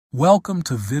Welcome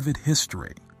to Vivid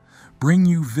History. Bring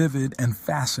you vivid and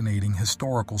fascinating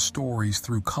historical stories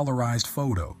through colorized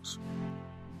photos.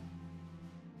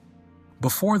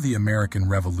 Before the American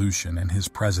Revolution and his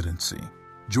presidency,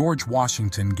 George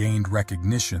Washington gained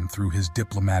recognition through his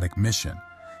diplomatic mission,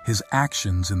 his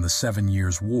actions in the 7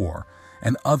 Years' War,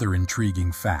 and other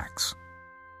intriguing facts.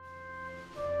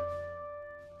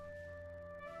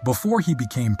 Before he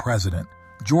became president,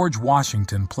 George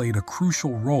Washington played a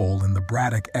crucial role in the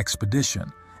Braddock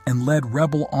Expedition and led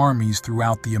rebel armies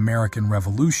throughout the American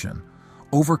Revolution,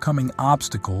 overcoming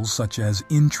obstacles such as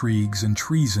intrigues and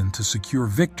treason to secure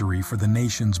victory for the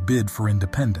nation's bid for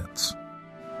independence.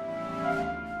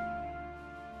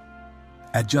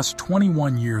 At just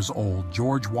 21 years old,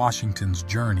 George Washington's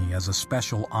journey as a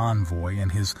special envoy and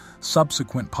his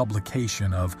subsequent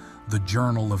publication of the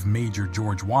Journal of Major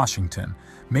George Washington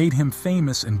made him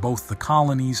famous in both the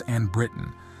colonies and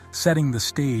Britain, setting the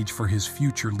stage for his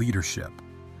future leadership.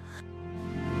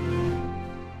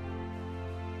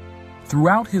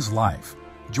 Throughout his life,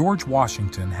 George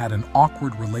Washington had an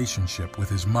awkward relationship with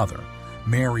his mother,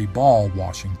 Mary Ball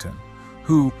Washington,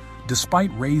 who,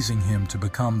 despite raising him to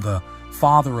become the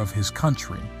father of his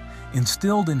country,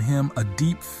 instilled in him a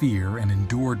deep fear and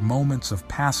endured moments of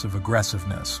passive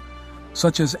aggressiveness,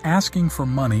 such as asking for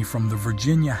money from the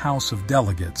Virginia House of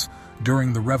Delegates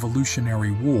during the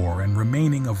Revolutionary War and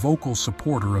remaining a vocal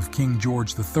supporter of King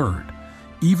George III,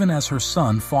 even as her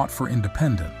son fought for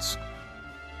independence.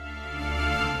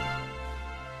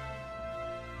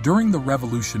 During the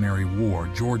Revolutionary War,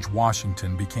 George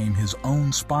Washington became his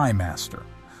own spy master,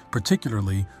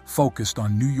 particularly focused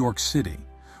on New York City,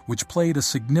 which played a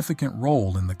significant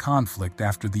role in the conflict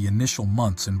after the initial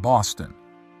months in Boston.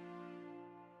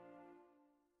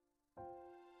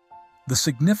 The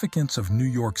significance of New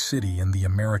York City in the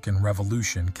American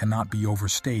Revolution cannot be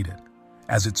overstated,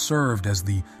 as it served as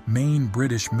the main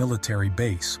British military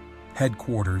base,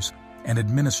 headquarters, and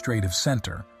administrative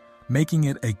center, making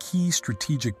it a key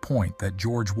strategic point that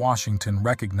George Washington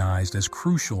recognized as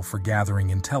crucial for gathering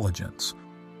intelligence.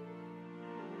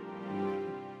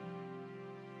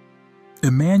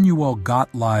 Emanuel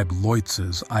Gottlieb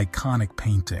Leutz's iconic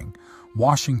painting,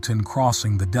 Washington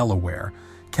Crossing the Delaware,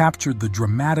 captured the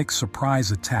dramatic surprise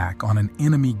attack on an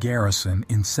enemy garrison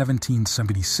in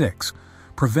 1776,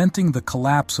 preventing the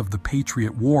collapse of the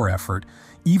Patriot War effort,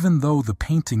 even though the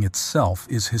painting itself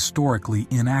is historically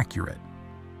inaccurate.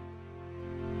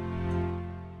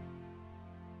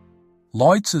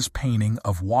 Leutz's painting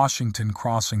of Washington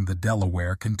crossing the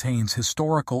Delaware contains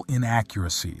historical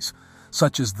inaccuracies,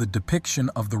 such as the depiction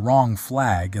of the wrong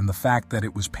flag and the fact that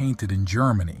it was painted in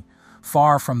Germany,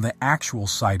 far from the actual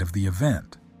site of the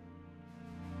event.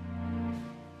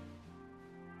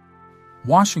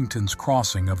 Washington's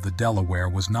crossing of the Delaware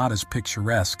was not as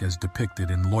picturesque as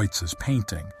depicted in Leutz's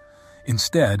painting.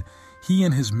 Instead, he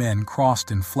and his men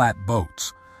crossed in flat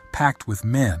boats, packed with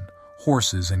men,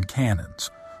 horses, and cannons,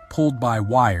 pulled by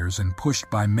wires and pushed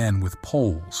by men with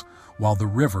poles, while the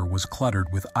river was cluttered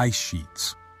with ice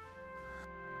sheets.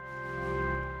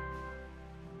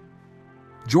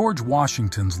 George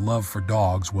Washington's love for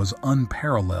dogs was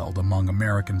unparalleled among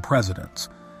American presidents,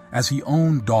 as he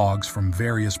owned dogs from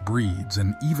various breeds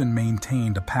and even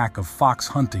maintained a pack of fox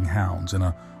hunting hounds in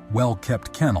a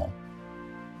well-kept kennel.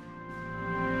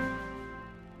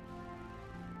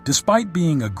 Despite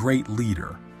being a great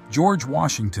leader, George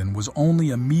Washington was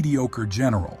only a mediocre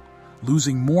general,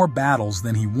 losing more battles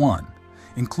than he won,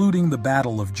 including the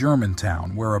Battle of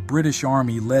Germantown, where a British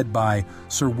army led by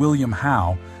Sir William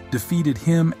Howe defeated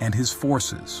him and his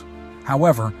forces.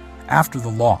 However, after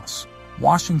the loss,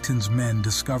 Washington's men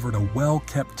discovered a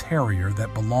well-kept terrier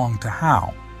that belonged to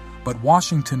Howe, but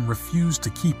Washington refused to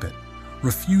keep it,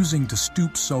 refusing to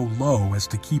stoop so low as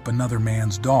to keep another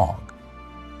man's dog.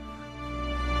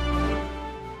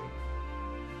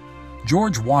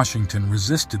 George Washington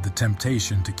resisted the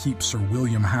temptation to keep Sir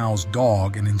William Howe's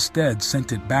dog and instead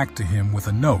sent it back to him with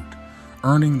a note,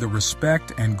 earning the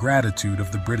respect and gratitude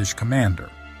of the British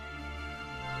commander.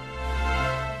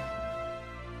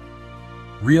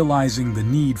 Realizing the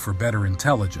need for better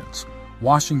intelligence,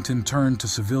 Washington turned to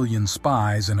civilian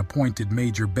spies and appointed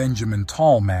Major Benjamin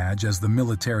Tallmadge as the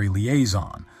military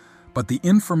liaison, but the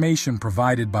information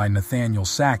provided by Nathaniel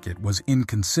Sackett was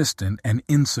inconsistent and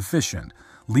insufficient,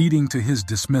 leading to his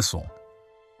dismissal.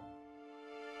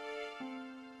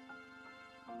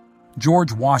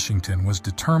 George Washington was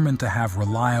determined to have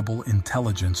reliable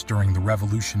intelligence during the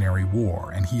Revolutionary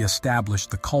War, and he established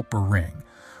the Culper Ring,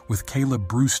 with Caleb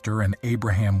Brewster and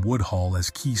Abraham Woodhull as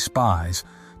key spies,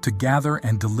 to gather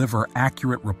and deliver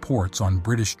accurate reports on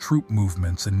British troop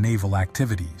movements and naval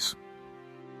activities.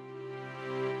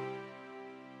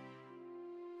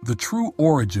 The true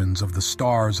origins of the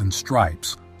Stars and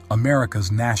Stripes,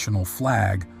 America's national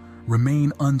flag,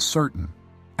 remain uncertain,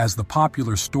 as the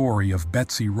popular story of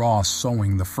Betsy Ross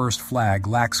sewing the first flag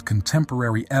lacks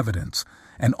contemporary evidence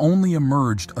and only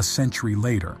emerged a century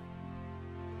later.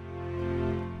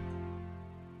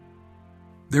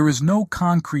 There is no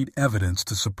concrete evidence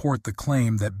to support the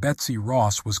claim that Betsy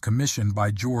Ross was commissioned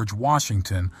by George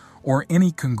Washington or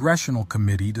any congressional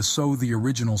committee to sew the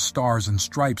original Stars and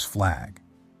Stripes flag.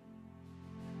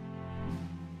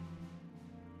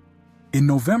 In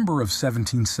November of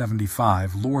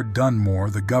 1775, Lord Dunmore,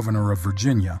 the governor of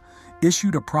Virginia,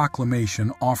 issued a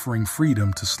proclamation offering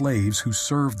freedom to slaves who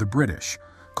served the British,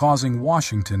 causing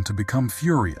Washington to become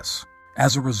furious.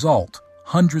 As a result,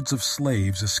 hundreds of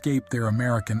slaves escaped their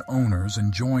American owners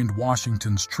and joined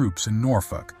Washington's troops in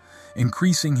Norfolk,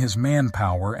 increasing his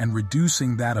manpower and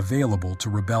reducing that available to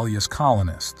rebellious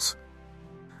colonists.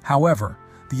 However,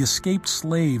 the escaped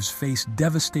slaves faced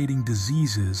devastating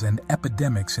diseases and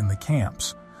epidemics in the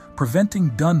camps, preventing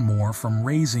Dunmore from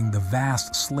raising the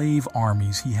vast slave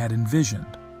armies he had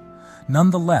envisioned.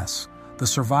 Nonetheless, the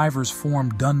survivors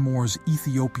formed Dunmore's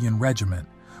Ethiopian Regiment,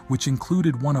 which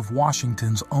included one of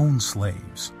Washington's own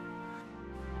slaves.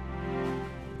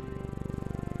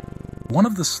 One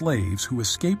of the slaves who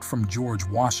escaped from George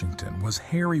Washington was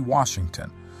Harry Washington,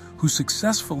 who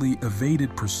successfully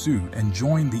evaded pursuit and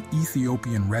joined the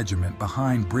Ethiopian Regiment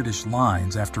behind British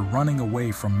lines after running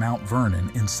away from Mount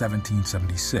Vernon in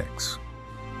 1776.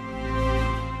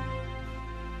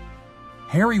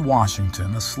 Harry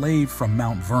Washington, a slave from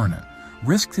Mount Vernon,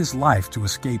 risked his life to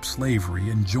escape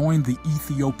slavery and joined the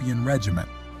Ethiopian Regiment,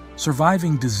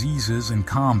 surviving diseases in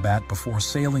combat before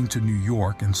sailing to New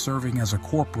York and serving as a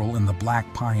corporal in the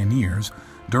Black Pioneers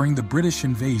during the British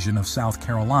invasion of South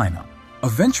Carolina,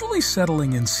 eventually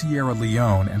settling in Sierra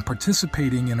Leone and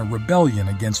participating in a rebellion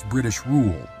against British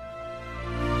rule.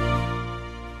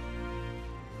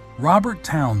 Robert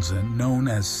Townsend, known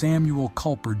as Samuel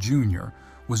Culper Jr.,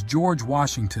 was George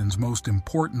Washington's most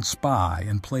important spy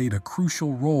and played a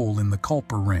crucial role in the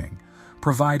Culper Ring,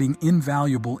 providing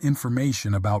invaluable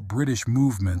information about British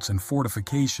movements and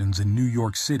fortifications in New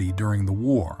York City during the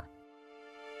war.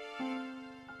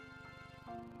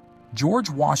 George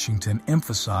Washington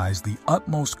emphasized the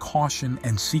utmost caution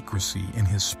and secrecy in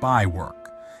his spy work,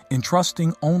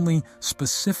 entrusting only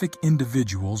specific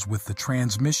individuals with the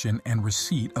transmission and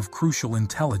receipt of crucial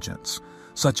intelligence,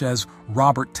 such as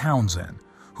Robert Townsend,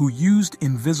 who used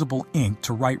invisible ink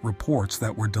to write reports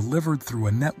that were delivered through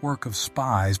a network of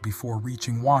spies before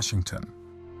reaching Washington.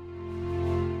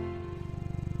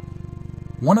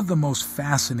 One of the most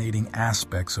fascinating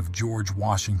aspects of George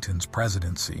Washington's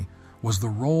presidency was the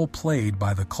role played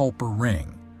by the Culper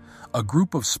Ring, a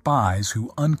group of spies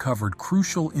who uncovered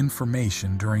crucial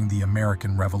information during the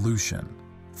American Revolution.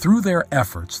 Through their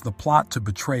efforts, the plot to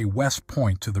betray West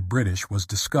Point to the British was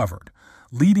discovered,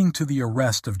 leading to the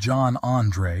arrest of John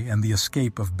Andre and the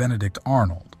escape of Benedict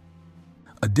Arnold.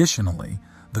 Additionally,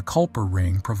 the Culper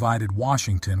Ring provided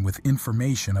Washington with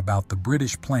information about the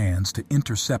British plans to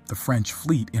intercept the French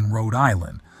fleet in Rhode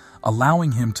Island,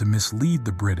 allowing him to mislead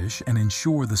the British and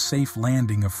ensure the safe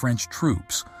landing of French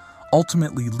troops,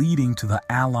 ultimately leading to the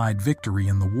Allied victory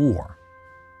in the war.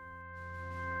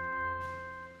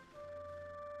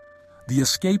 The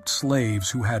escaped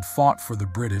slaves who had fought for the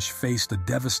British faced a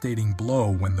devastating blow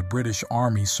when the British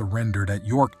army surrendered at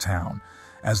Yorktown,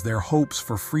 as their hopes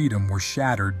for freedom were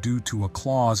shattered due to a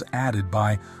clause added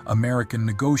by American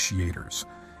negotiators,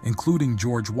 including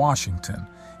George Washington,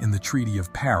 in the Treaty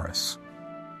of Paris.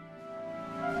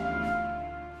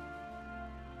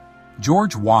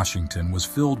 George Washington was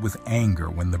filled with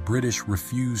anger when the British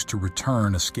refused to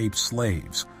return escaped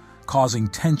slaves, causing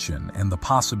tension and the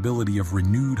possibility of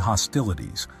renewed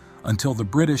hostilities, until the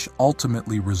British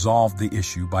ultimately resolved the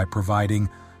issue by providing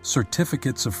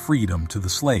certificates of freedom to the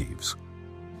slaves.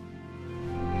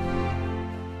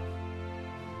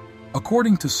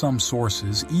 According to some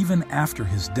sources, even after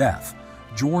his death,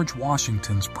 George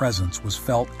Washington's presence was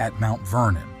felt at Mount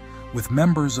Vernon, with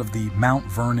members of the Mount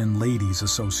Vernon Ladies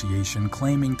Association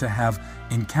claiming to have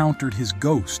encountered his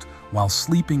ghost while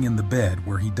sleeping in the bed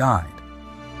where he died.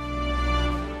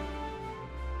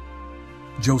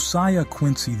 Josiah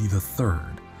Quincy III,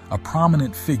 a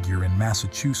prominent figure in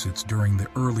Massachusetts during the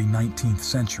early 19th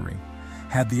century,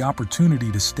 had the opportunity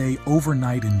to stay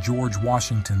overnight in George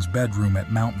Washington's bedroom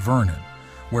at Mount Vernon,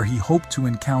 where he hoped to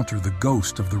encounter the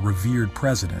ghost of the revered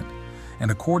president, and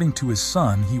according to his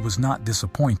son, he was not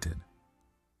disappointed.